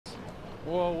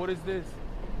Whoa, what is this?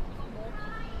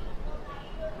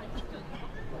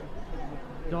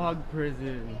 Dog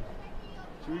prison.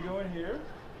 Should we go in here?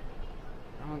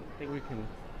 I don't think we can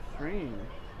train.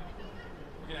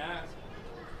 You can ask.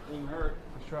 Wouldn't hurt.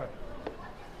 Let's try.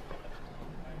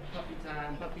 Puppy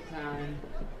time, puppy time.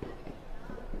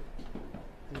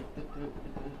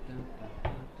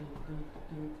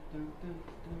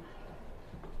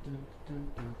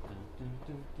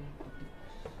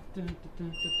 There's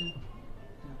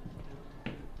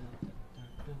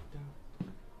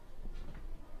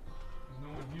no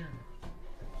one here.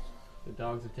 The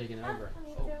dogs have taken over.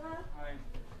 Hi.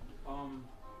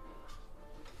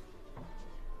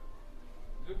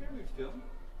 Is it okay if we film?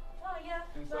 Oh yeah,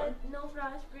 Inside? but no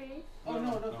flash, please. Oh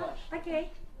no, no flash.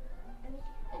 Okay.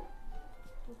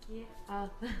 Thank you.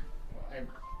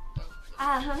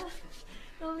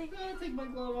 Only. Take my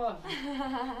glove off.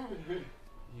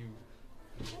 You.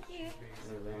 Thank you.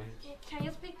 Can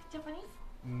you speak Japanese?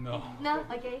 No. No?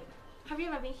 Okay. Have you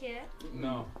ever been here?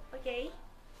 No. Okay.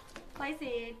 Price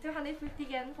is 250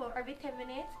 yen for every 10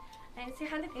 minutes and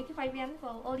 385 yen for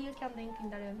all you can drink in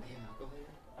the room.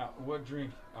 What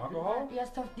drink? Alcohol? Yeah,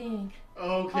 soft drink.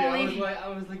 Okay, Only. I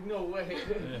was like, no way.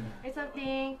 Yeah. It's soft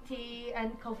drink, tea,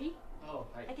 and coffee. Oh,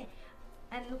 hi. Okay.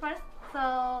 And first,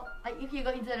 so if you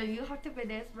go into the room, you have to pay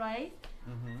this price.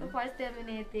 So first 10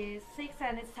 minutes is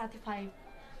 635.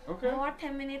 Okay. More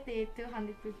 10 minutes is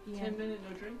 250 yen. 10 minutes,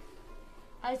 no drink?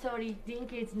 I'm sorry,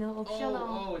 drink is no optional.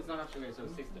 Oh, it's not optional, so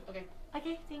 6. Okay.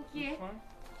 Okay, thank you. Fine.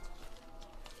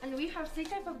 And we have 3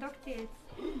 types of dog treats.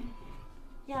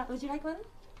 Yeah, would you like one?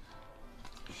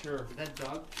 Sure. Is that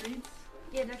dog treats?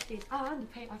 Yeah, dog treats. Oh, I want to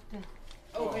pay after.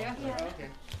 Oh, okay, after. Yeah.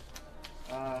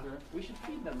 Oh, okay. We should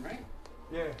feed them, right?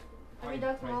 Yeah. Every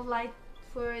dog more like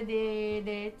for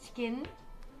the chicken.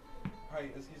 Hi,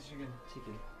 let's get chicken.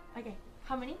 Chicken. Okay,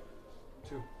 how many?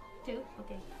 2. 2?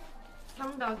 Okay.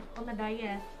 Some dog on the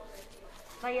diet.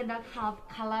 Diet dog have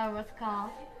color was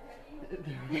called.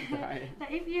 So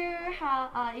if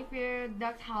your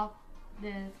dog have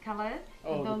this color,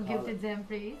 Oh, don't the give to color. them,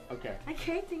 please. Okay.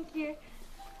 Okay, thank you.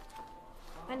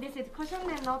 And this is caution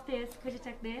and notice. Could you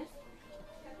check this?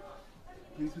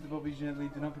 Please put the puppies gently.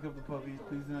 Do not pick up the puppies.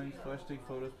 Please do not use flash, take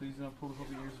photos. Please do not pull the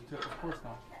puppy ears or tail. Of course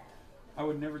not. I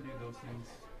would never do those things.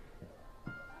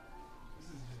 This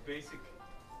is just basic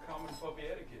common puppy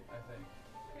etiquette, I think.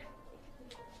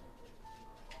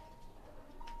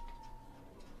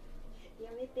 や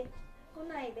めて。来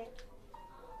ないで。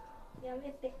や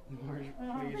めて。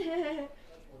 Marge, please.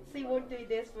 She won't do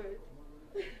this first.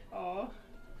 Aw.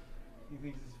 He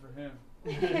thinks it's for him.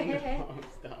 Oh,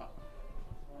 stop.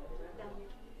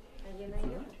 あげないよ。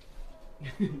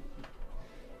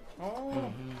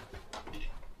 Oh.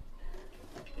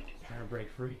 Trying to break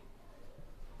free.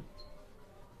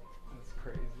 That's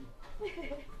crazy. You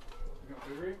got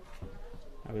food ready?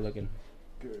 How are we looking?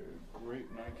 Good. Great.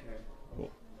 9K.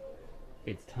 Cool.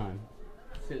 It's time.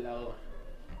 Slow.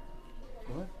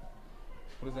 What?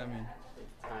 What does that mean?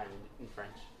 It's time in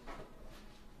French.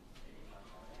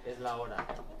 Es la hora.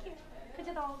 Could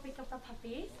you don't pick up the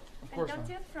puppies? Of And course don't not.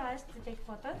 use flash to take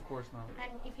photos. Of course not.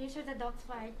 And if you shoot the dog's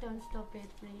fight, don't stop it,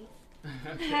 please.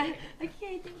 Okay.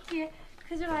 Okay, thank you.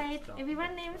 Could you write Stop.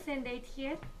 everyone names and date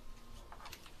here?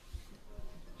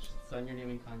 Sign your name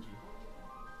in kanji.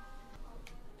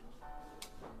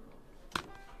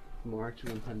 March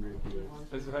 100 views.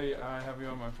 That's how I have you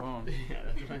on my phone. Yeah,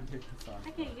 that's what I did this on.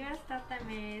 Okay, your start time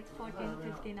is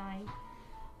 14:59.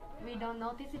 We don't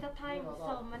notice the time,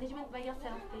 so management by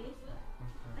yourself, please.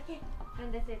 Okay,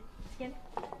 and that's it. Skin.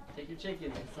 Take your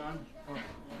chicken, son.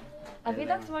 If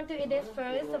dogs want to eat this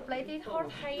first, so plate it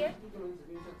hold higher.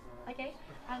 Okay,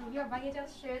 and your baggage and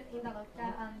shoes in the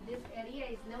locker, and this area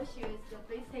is no shoes, so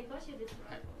please take your shoes.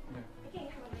 Okay,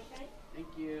 have a nice day.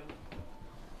 Thank you.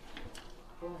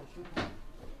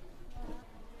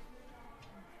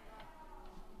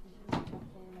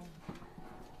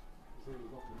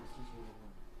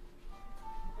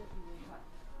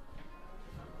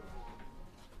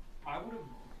 I would have.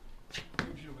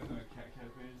 We should have been to a cat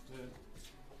cafe instead.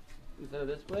 Instead of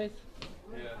this place?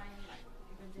 Yeah.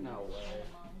 No way.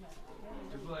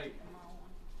 It's like.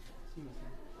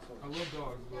 I love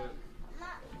dogs, but.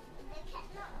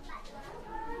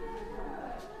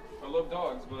 I love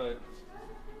dogs, but.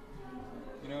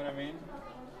 You know what I mean?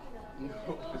 No.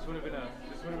 This would have been a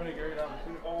great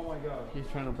opportunity. Oh my god. He's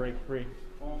trying to break free.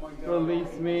 Oh my god.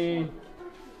 Release me.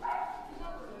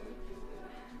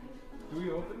 Do we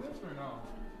open this or no?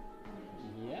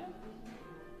 Yeah?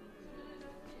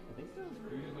 I think so.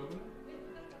 Do we just open it?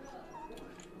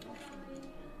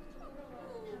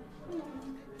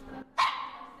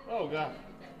 Oh god.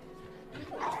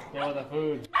 Go the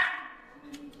food. Oh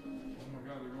my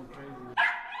god, they're going crazy.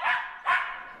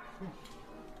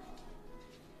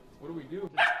 What do we do?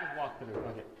 Just walk through.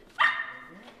 Okay.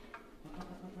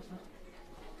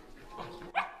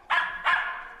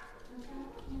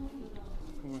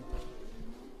 Come on.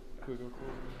 Cool, go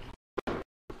cool.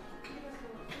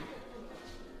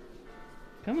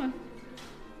 Come on.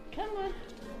 Come on.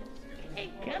 Hey,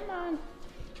 come on.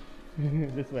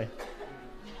 This way.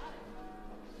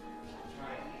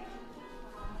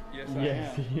 Yes, Yes, I am.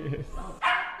 yes.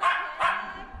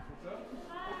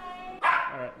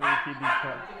 Alright, let me feed these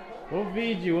cats. We'll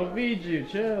feed you, we'll feed you.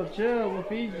 Chill, chill, we'll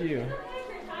feed you.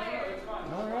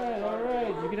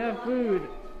 Alright, you can have food.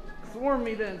 Swarm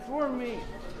me then, swarm me.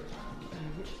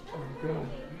 Oh god.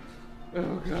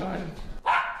 Oh god.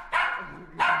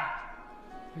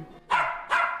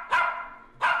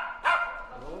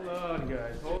 Hold on,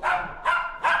 guys, hold on.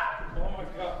 Oh my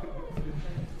god.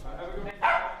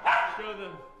 Show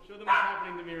them what's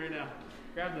happening to me right now.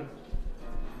 Grab them.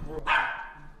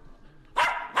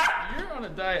 You're on a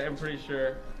diet, I'm pretty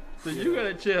sure. So you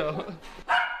gotta chill.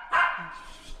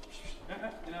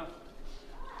 Enough.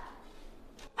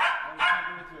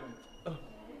 Oh,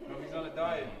 no, he's on a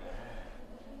diet.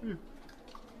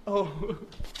 Oh.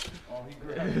 Oh, he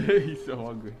grabbed it. He's so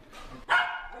hungry.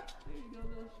 There you go,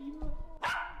 little Shiba.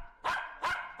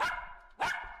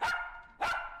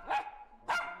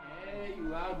 Hey, you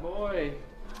loud boy.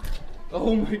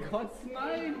 Oh my god,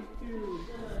 snipe, dude.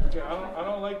 Okay, I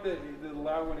don't like that the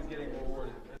loud one is getting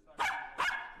rewarded.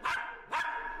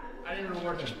 I didn't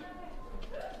reward him.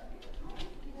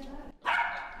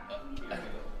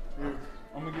 Here,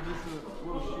 I'm gonna give this a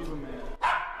little Shiba man.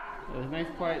 It was a nice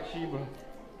quiet Shiba.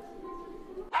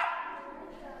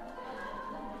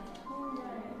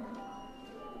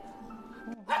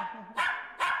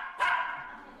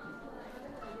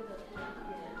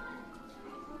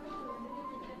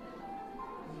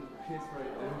 Piss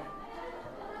right there.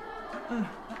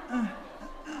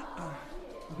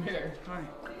 Where? Hi.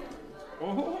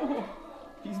 Oh,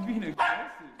 he's being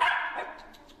aggressive.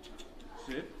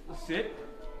 Sit. Sit.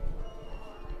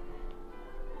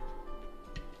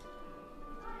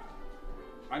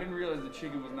 I didn't realize the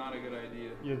chicken was not a good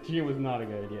idea. Yeah, the chicken was not a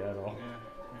good idea at all. Yeah.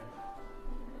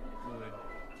 Really.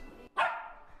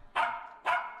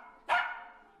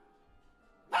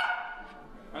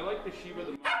 I like the Shiba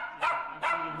the most. I'm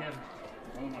feeding him.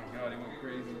 Oh my god, he went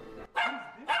crazy.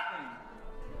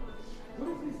 What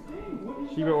is this thing? What is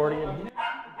Shiba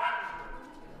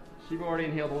already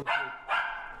inhaled all the food.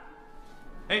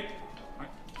 Hey!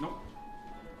 Nope.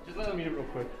 Just let him eat it real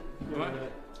quick. What?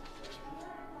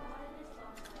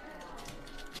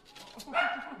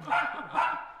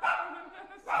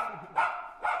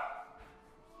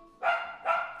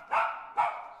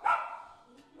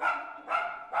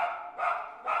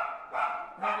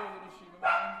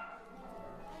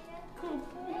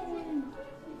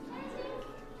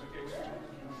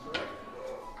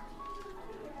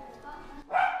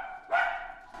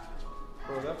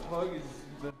 Bro, that pug is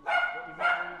the.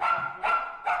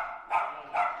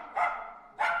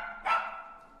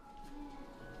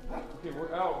 Okay,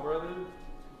 we're out, brother.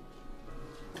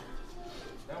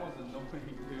 That was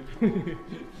annoying, dude.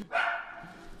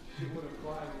 She would have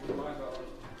flied with my dog.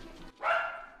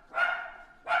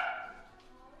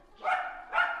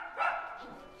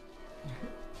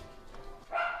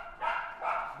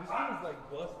 This one is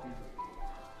like busted.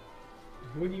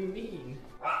 What do you mean?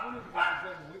 This one is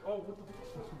like, oh, what the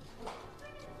fuck?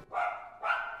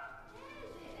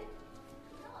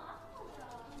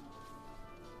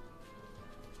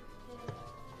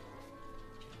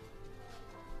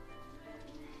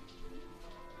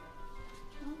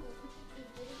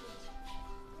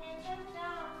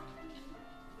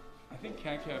 I think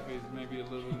Cat Cafe is maybe a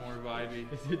little bit more vibey.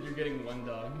 They said you're getting one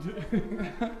dog.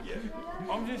 Yeah.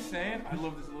 I'm just saying, I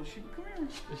love this little sheep. Come here.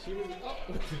 The Shiba was,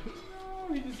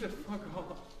 No, he just said fuck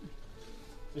off.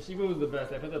 the Shiba was the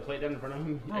best. I put the plate down in front of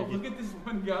him. Bro, look at this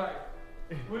one guy.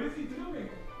 What is he doing?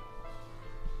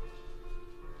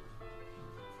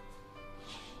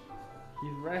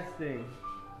 He's resting.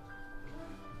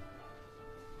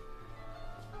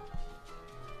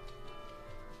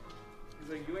 He's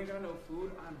like, you ain't got no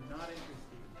food? I'm not interested.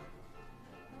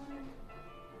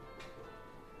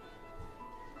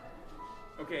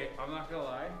 Okay, I'm not gonna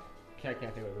lie. Cat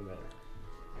Cafe would have been better.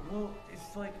 Well,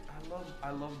 it's like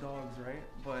I love dogs, right?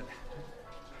 But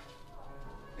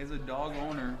as a dog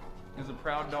owner, as a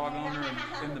proud dog owner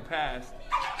in the past,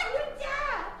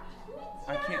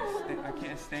 I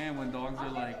can't stand when dogs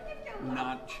are like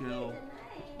not chill,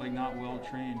 like not well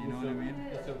trained. You know what I mean?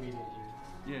 Disobedient.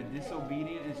 Yeah,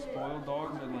 disobedient and spoiled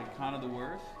dogs are like kind of the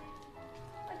worst.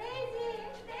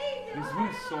 This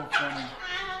one's so funny.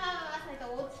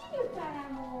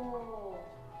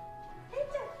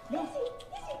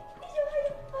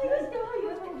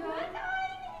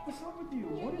 What's up with you?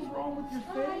 What is wrong with your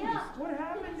face? What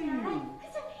happened to you?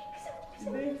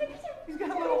 He's got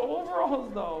little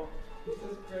overalls though. This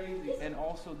is crazy. And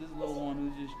also this little one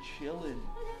who's just chilling.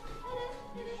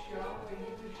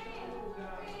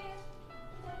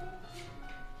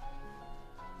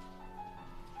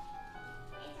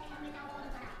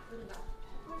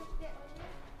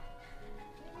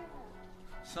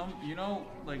 Some, you know,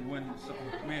 like when,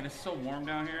 man, it's so warm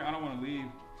down here, I don't want to leave.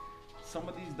 Some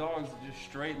of these dogs just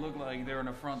straight look like they're an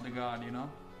affront to God, you know?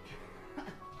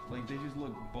 Like they just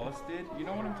look busted. You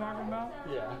know what I'm talking about?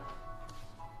 Yeah.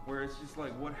 Where it's just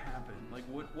like, what happened? Like,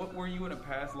 what were you in a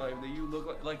past life that you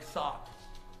look like Sock,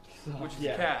 which is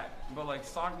a cat, but like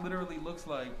Sock literally looks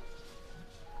like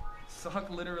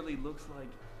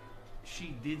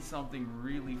she did something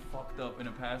really fucked up in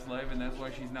a past life, and that's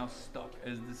why she's now stuck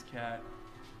as this cat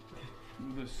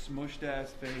with a smushed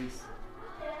ass face.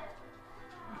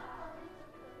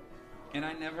 And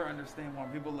I never understand why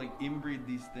people like inbreed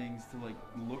these things to like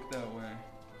look that way.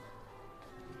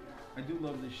 I do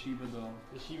love the Shiba though.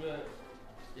 The Shiba,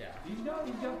 yeah. He's got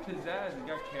pizzazz, he's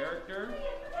got character.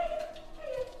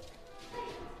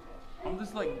 I'm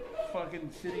just like fucking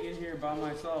sitting in here by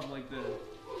myself like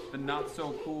the not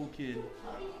so cool kid.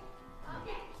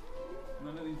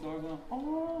 None of these dogs are,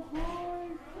 oh hi.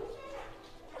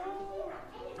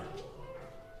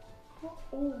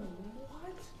 Oh,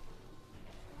 what?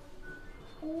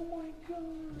 Oh my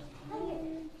god.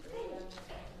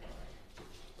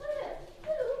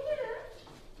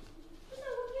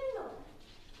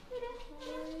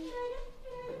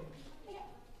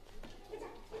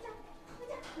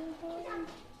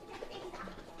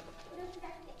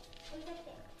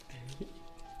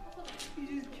 He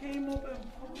just came up and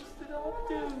posted up,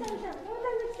 dude.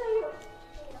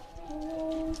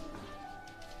 Oh.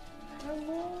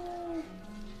 Hello.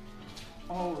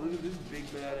 Oh, look at this big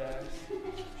badass.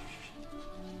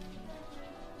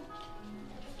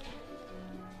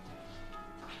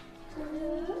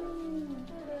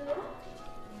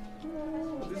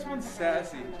 This one's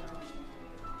sassy.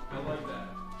 I like that.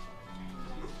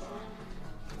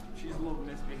 She's a little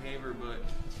misbehavior, but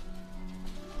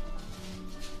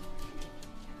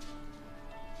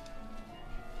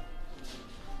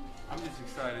I'm just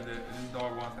excited that this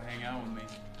dog wants to hang out with me.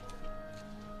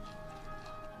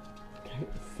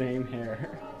 Same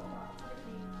hair.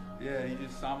 Yeah, he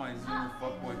just saw my Zoomer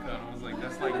fuckboy cut and was like,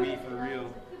 that's like me for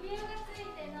real.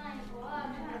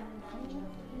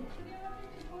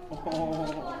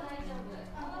 Oh.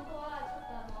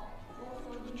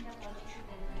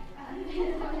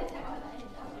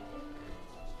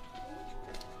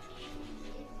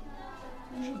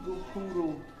 Go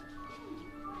poodle.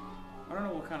 I don't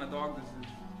know what kind of dog this is.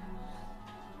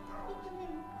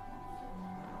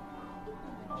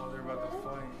 Oh, they're about to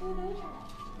fight.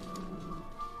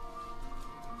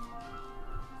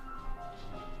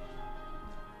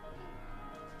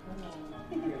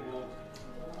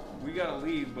 We gotta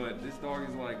leave, but this dog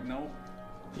is like, nope.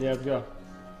 Yeah, let's go.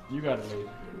 You gotta leave.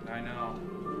 I know.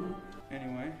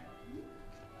 Anyway,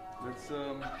 let's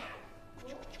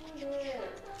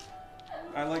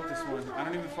I like this one. I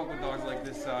don't even fuck with dogs like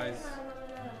this size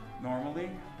normally,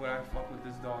 but I fuck with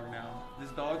this dog now.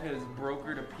 This dog has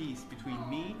brokered a peace between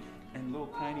me and little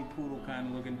tiny poodle kind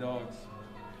of looking dogs.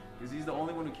 Because he's the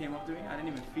only one who came up to me. I didn't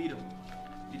even feed him.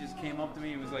 He just came up to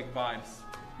me and was like, vibes.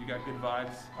 You got good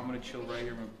vibes? I'm gonna chill right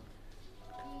here.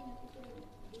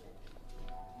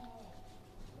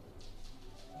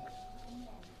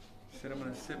 Said I'm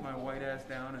gonna sit my white ass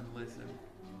down and listen.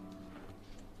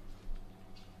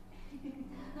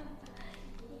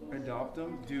 Adopt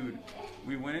them? Dude,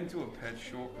 we went into a pet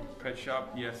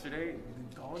shop yesterday.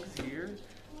 The dogs here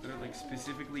that are like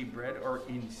specifically bred are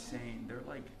insane. They're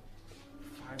like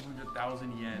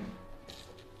 500,000 yen.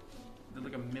 They're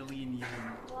like $1 million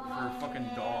yen for a fucking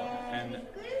dog. And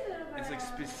it's like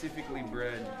specifically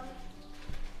bred.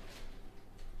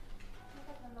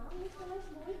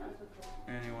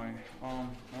 Anyway,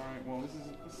 alright, well this is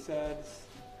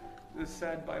a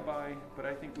sad bye-bye, but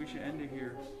I think we should end it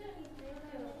here.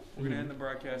 We're gonna end the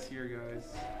broadcast here, guys,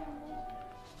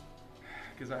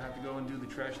 because I have to go and do the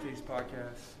Trash Taste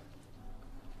podcast,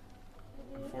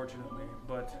 unfortunately.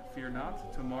 But fear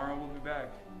not, tomorrow we'll be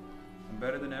back. I'm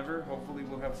better than ever. Hopefully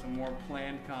we'll have some more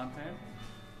planned content.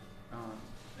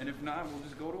 And if not, we'll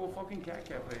just go to a fucking cat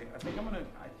cafe. I think I'm gonna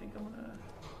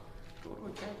go to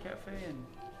a cat cafe and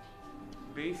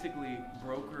basically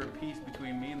broker a peace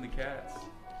between me and the cats.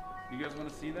 You guys want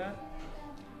to see that?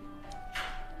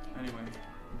 Anyway,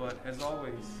 But as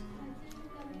always,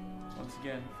 once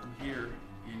again, from here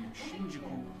in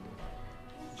Shinjuku,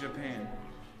 Japan,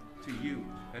 to you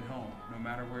at home, no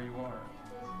matter where you are,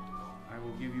 I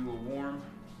will give you a warm,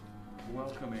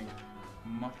 welcoming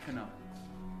makana